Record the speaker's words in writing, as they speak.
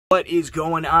What is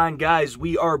going on, guys?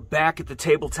 We are back at the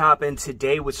tabletop, and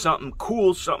today with something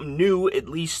cool, something new, at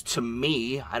least to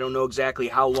me. I don't know exactly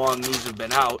how long these have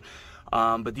been out,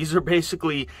 but these are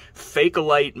basically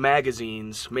Fakelite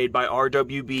magazines made by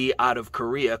Rwb out of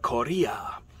Korea.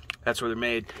 That's where they're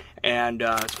made. And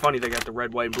it's funny they got the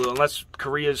red, white, and blue. Unless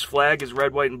Korea's flag is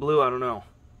red, white, and blue, I don't know.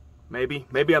 Maybe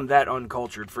I'm that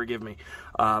uncultured, forgive me.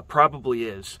 Probably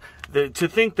is. To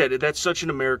think that that's such an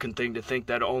American thing, to think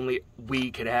that only we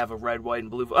could have a red, white,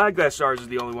 and blue. I guess ours is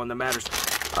the only one that matters.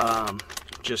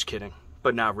 Just kidding,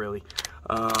 but not really.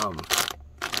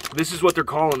 This is what they're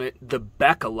calling it, the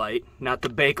Fakelite, not the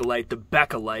Bakelite, the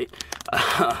Fakelite.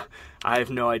 I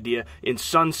have no idea. In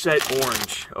sunset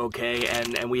orange, okay?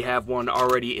 And we have one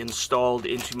already installed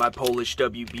into my Polish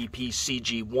Rwb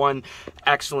G.O.A.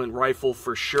 Excellent rifle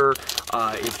for sure.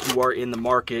 If you are in the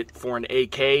market for an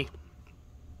AK,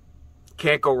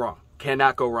 can't go wrong.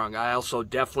 Cannot go wrong. I also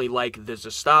definitely like the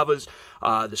Zastavas.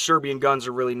 The Serbian guns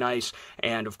are really nice.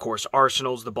 And, of course,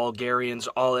 Arsenals, the Bulgarians,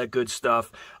 all that good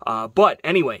stuff. But,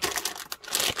 anyway,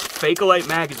 Fakelite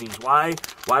magazines. Why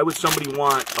would somebody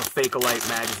want a Fakelite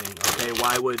magazine? Okay,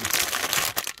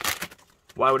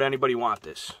 why would anybody want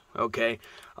this? Okay,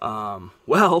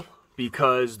 well,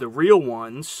 because the real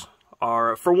ones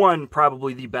are, for one,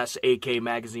 probably the best AK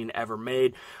magazine ever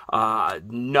made.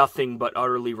 Nothing but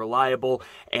utterly reliable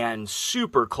and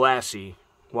super classy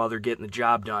while they're getting the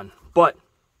job done. But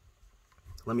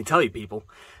let me tell you, people,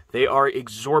 they are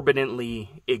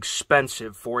exorbitantly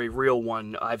expensive for a real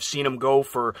one. I've seen them go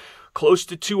for close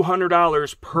to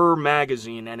 $200 per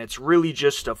magazine, and it's really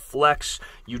just a flex.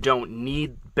 You don't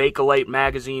need Fakelite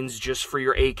magazines just for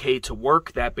your AK to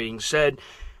work. That being said,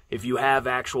 if you have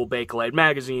actual Fakelite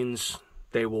magazines,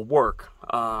 they will work.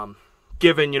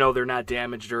 Given, they're not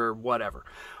damaged or whatever.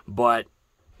 But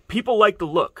people like the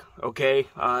look, okay?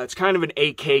 It's kind of an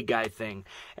AK guy thing.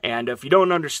 And if you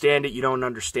don't understand it, you don't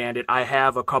understand it. I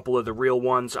have a couple of the real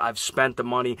ones. I've spent the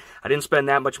money. I didn't spend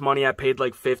that much money. I paid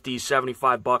like $50,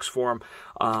 $75 for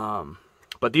them.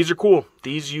 But these are cool.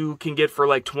 These you can get for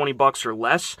like $20 or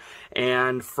less.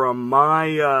 And from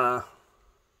my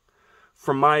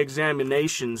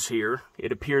examinations here,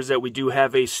 it appears that we do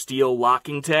have a steel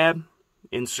locking tab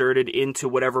inserted into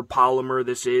whatever polymer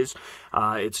this is.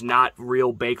 It's not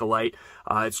real Fakelite.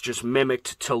 It's just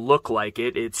mimicked to look like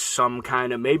it. It's some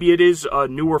kind of, maybe it is a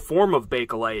newer form of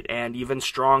Fakelite and even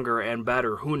stronger and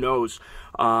better. Who knows?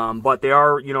 But they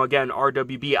are, again,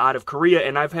 Rwb out of Korea,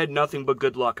 and I've had nothing but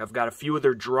good luck. I've got a few of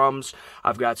their drums.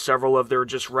 I've got several of their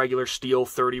just regular steel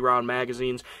 30-round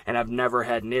magazines, and I've never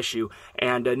had an issue.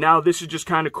 And now this is just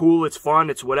kind of cool. It's fun.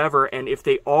 It's whatever. And if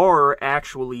they are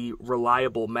actually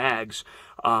reliable mags,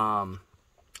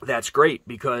 that's great,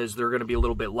 because they're going to be a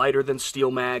little bit lighter than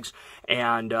steel mags,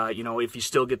 and, if you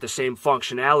still get the same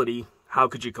functionality, how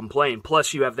could you complain?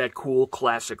 Plus, you have that cool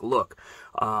classic look.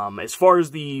 As far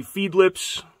as the feed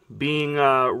lips being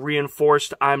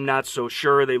reinforced, I'm not so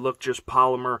sure. They look just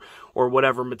polymer or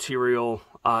whatever material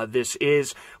this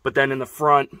is, but then in the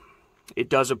front, it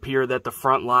does appear that the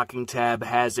front locking tab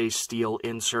has a steel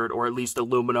insert, or at least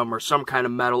aluminum or some kind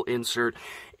of metal insert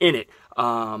in it.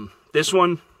 This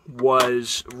one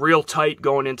was real tight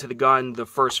going into the gun the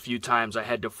first few times. I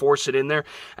had to force it in there,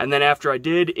 and then after I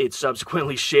did, it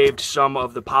subsequently shaved some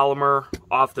of the polymer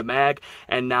off the mag,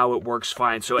 and now it works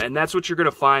fine. So, and that's what you're going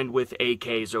to find with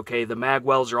AKs, okay? The mag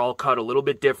wells are all cut a little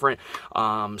bit different.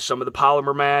 Some of the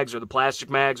polymer mags or the plastic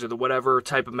mags or the whatever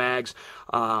type of mags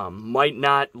might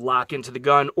not lock into the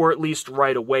gun, or at least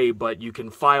right away, but you can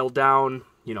file down,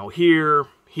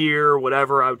 here,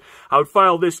 whatever. I would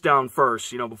file this down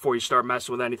first, before you start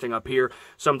messing with anything up here.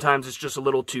 Sometimes it's just a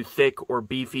little too thick or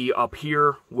beefy up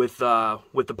here with the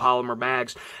polymer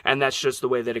mags, and that's just the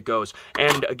way that it goes.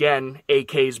 And again,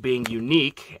 AKs being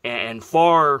unique and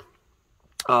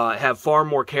have far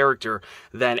more character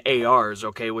than ARs,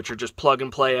 okay, which are just plug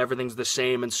and play, everything's the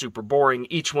same and super boring.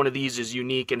 Each one of these is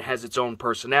unique and has its own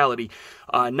personality.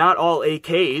 Not all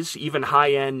AKs, even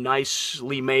high-end,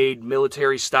 nicely made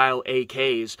military-style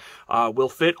AKs, will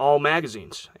fit all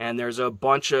magazines. And there's a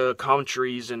bunch of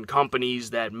countries and companies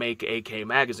that make AK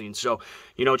magazines. So,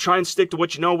 try and stick to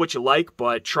what you know, what you like,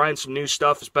 but trying some new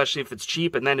stuff, especially if it's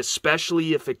cheap, and then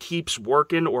especially if it keeps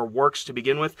working or works to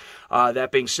begin with.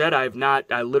 That being said,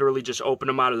 I literally just opened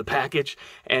them out of the package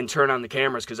and turned on the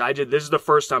cameras, because this is the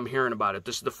first I'm hearing about it.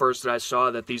 This is the first that I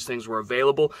saw that these things were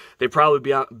available. They've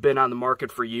probably been on the market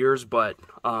for years, but,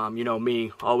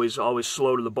 me, always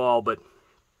slow to the ball, but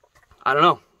I don't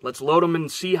know. Let's load them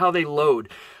and see how they load.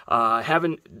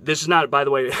 This is not, by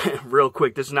the way, real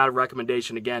quick, this is not a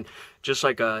recommendation again. Just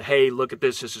like a, hey, look at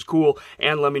this is cool.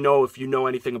 And let me know if you know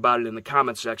anything about it in the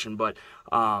comments section. But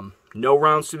no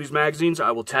rounds to these magazines.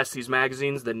 I will test these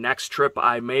magazines the next trip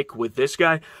I make with this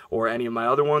guy or any of my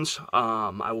other ones.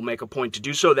 I will make a point to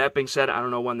do so. That being said, I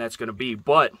don't know when that's going to be.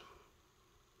 But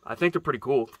I think they're pretty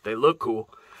cool. They look cool.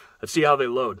 Let's see how they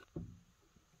load.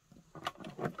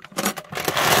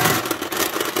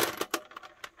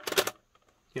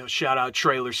 You know, shout out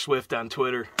Trailer Swift on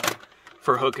Twitter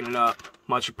for hooking it up.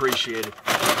 Much appreciated.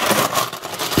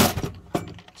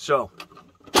 So,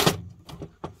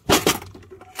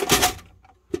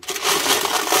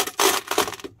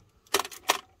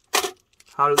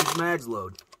 how do these mags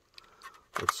load?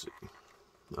 Let's see.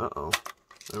 Uh-oh.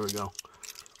 There we go.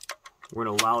 We're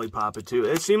gonna lollipop it too.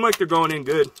 It seemed like they're going in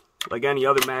good, like any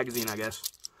other magazine, I guess.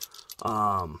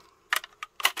 Uh-oh.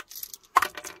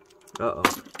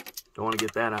 Don't want to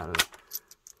get that out of it.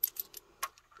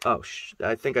 Oh,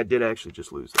 I think I did actually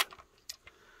just lose that.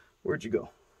 Where'd you go?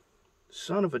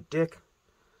 Son of a dick.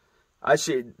 I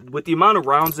see, with the amount of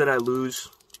rounds that I lose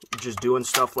just doing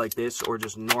stuff like this, or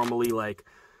just normally like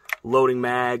loading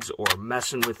mags or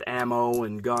messing with ammo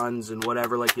and guns and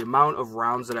whatever, like the amount of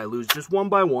rounds that I lose just one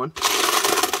by one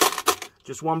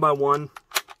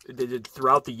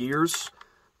throughout the years,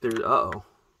 there's, uh-oh,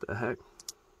 the heck?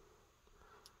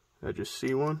 Did I just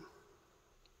see one?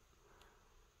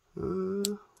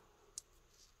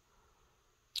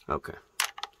 Okay.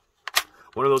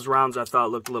 One of those rounds I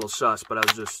thought looked a little sus, but I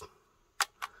was just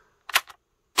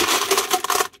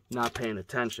not paying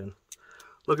attention.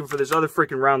 Looking for this other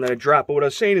freaking round that I dropped. But what I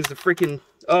was saying is the freaking...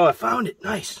 Oh, I found it.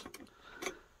 Nice.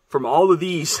 From all of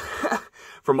these, that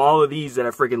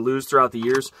I freaking lose throughout the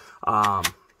years,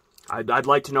 I'd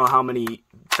like to know how many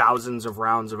thousands of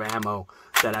rounds of ammo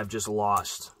that I've just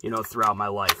lost, you know, throughout my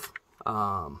life.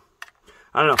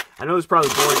 I don't know. I know it's probably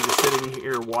boring just sitting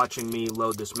here watching me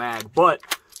load this mag, but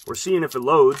we're seeing if it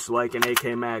loads like an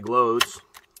AK mag loads.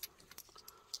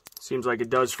 Seems like it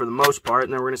does for the most part,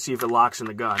 and then we're going to see if it locks in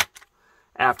the gun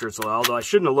after it's loaded. Although I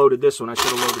shouldn't have loaded this one. I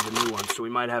should have loaded the new one, so we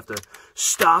might have to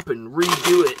stop and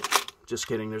redo it. Just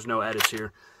kidding. There's no edits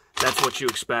here. That's what you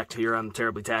expect here on the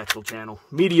Terribly Tactical channel.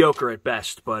 Mediocre at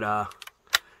best, but at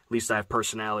least I have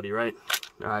personality, right?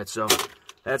 Alright, so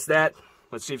that's that.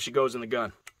 Let's see if she goes in the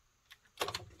gun.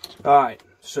 Alright,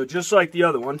 so just like the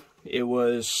other one, it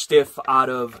was stiff out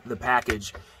of the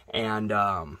package, and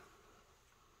I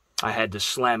had to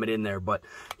slam it in there, but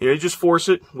you know, you just force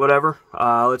it, whatever.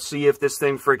 Let's see if this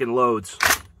thing freaking loads.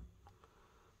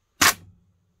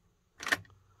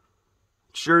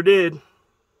 Sure did.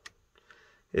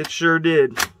 It sure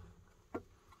did.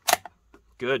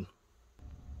 Good.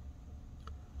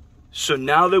 So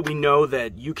now that we know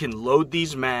that you can load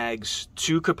these mags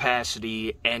to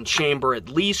capacity and chamber at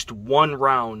least one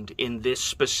round in this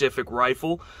specific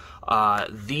rifle,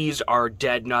 these are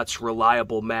dead nuts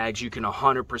reliable mags. You can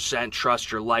 100%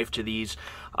 trust your life to these.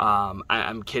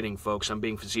 I'm kidding, folks. I'm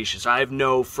being facetious. I have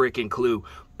no freaking clue.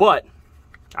 But,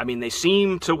 I mean, they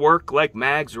seem to work like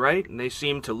mags, right? And they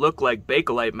seem to look like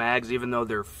Bakelite mags, even though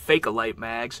they're Fakelite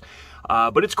mags.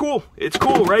 But it's cool. It's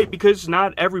cool, right? Because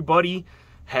not everybody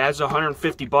has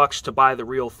 $150 to buy the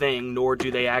real thing, nor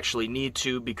do they actually need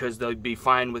to, because they'd be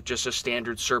fine with just a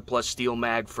standard surplus steel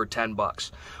mag for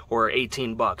 $10 or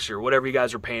 $18 or whatever you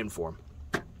guys are paying for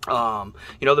them.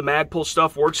 You know, the mag pull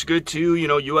stuff works good too, you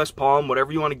know, US Palm,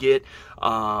 whatever you want to get.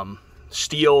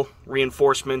 Steel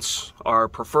reinforcements are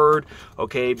preferred,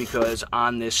 okay, because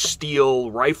on this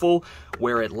steel rifle,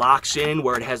 where it locks in,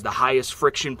 where it has the highest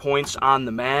friction points on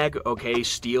the mag, okay,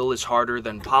 steel is harder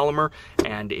than polymer,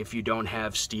 and if you don't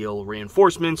have steel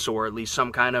reinforcements, or at least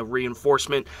some kind of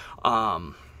reinforcement,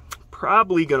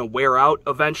 probably going to wear out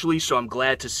eventually, so I'm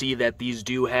glad to see that these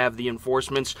do have the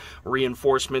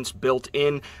reinforcements built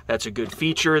in. That's a good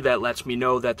feature. That lets me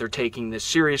know that they're taking this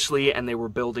seriously and they were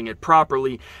building it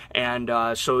properly. And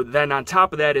so then on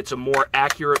top of that, it's a more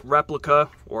accurate replica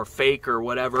or fake or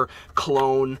whatever,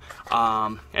 clone,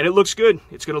 and it looks good.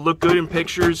 It's going to look good in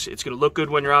pictures. It's going to look good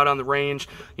when you're out on the range.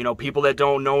 You know, people that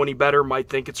don't know any better might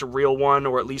think it's a real one,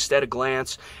 or at least at a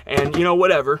glance. And, you know,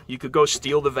 whatever. You could go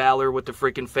steal the Valor with the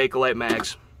freaking Fakelite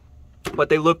mags. But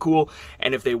they look cool,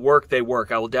 and if they work, they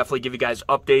work. I will definitely give you guys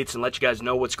updates and let you guys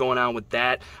know what's going on with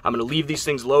that. I'm going to leave these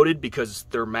things loaded because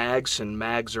they're mags, and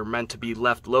mags are meant to be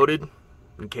left loaded.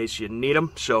 in case you need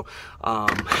them. So,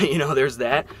 you know, there's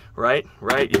that, right?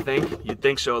 You'd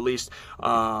think so at least.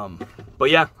 But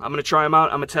yeah, I'm going to try them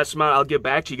out. I'm going to test them out. I'll get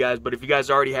back to you guys. But if you guys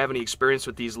already have any experience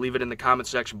with these, leave it in the comment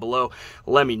section below.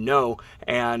 Let me know.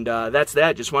 And that's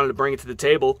that. Just wanted to bring it to the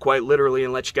table, quite literally,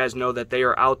 and let you guys know that they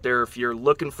are out there. If you're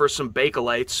looking for some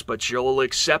Bakelites, but you'll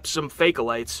accept some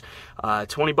Fakelites,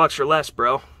 $20 or less,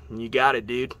 bro. You got it,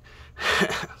 dude.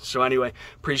 So anyway,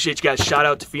 appreciate you guys. Shout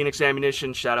out to Phoenix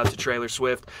Ammunition. Shout out to Trailer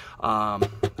Swift. I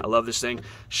love this thing.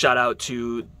 Shout out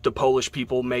to the Polish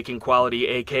people making quality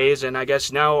AKs, and I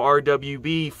guess now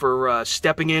Rwb for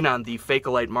stepping in on the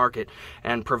Fakelite market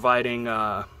and providing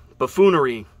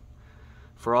buffoonery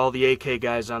for all the AK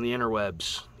guys on the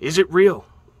interwebs. Is it real?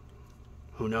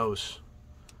 Who knows?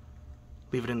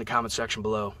 Leave it in the comment section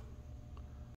below.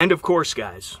 And of course,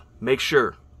 guys, make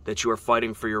sure that you are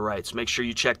fighting for your rights. Make sure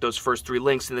you check those first 3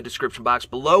 links in the description box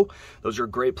below. Those are a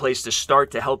great place to start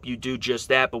to help you do just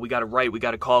that. But we got to write, we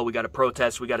got to call, we got to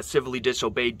protest, we got to civilly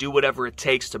disobey, do whatever it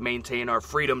takes to maintain our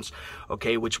freedoms,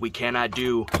 okay, which we cannot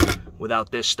do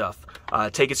without this stuff.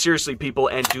 Take it seriously, people,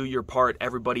 and do your part.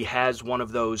 Everybody has one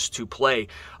of those to play.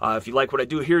 If you like what I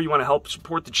do here, you want to help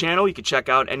support the channel, you can check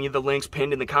out any of the links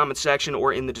pinned in the comment section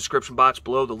or in the description box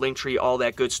below, the link tree, all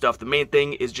that good stuff. The main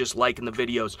thing is just liking the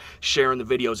videos, sharing the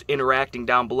videos, interacting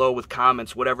down below with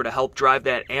comments, whatever, to help drive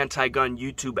that anti-gun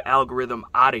YouTube algorithm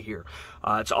out of here.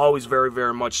 It's always very,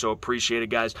 very much so appreciated,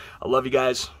 guys. I love you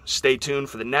guys. Stay tuned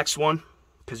for the next one,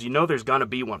 because you know there's gonna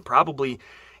be one, probably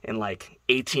in like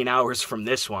 18 hours from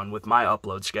this one with my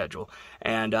upload schedule.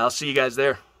 And I'll see you guys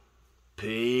there.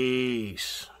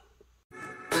 Peace.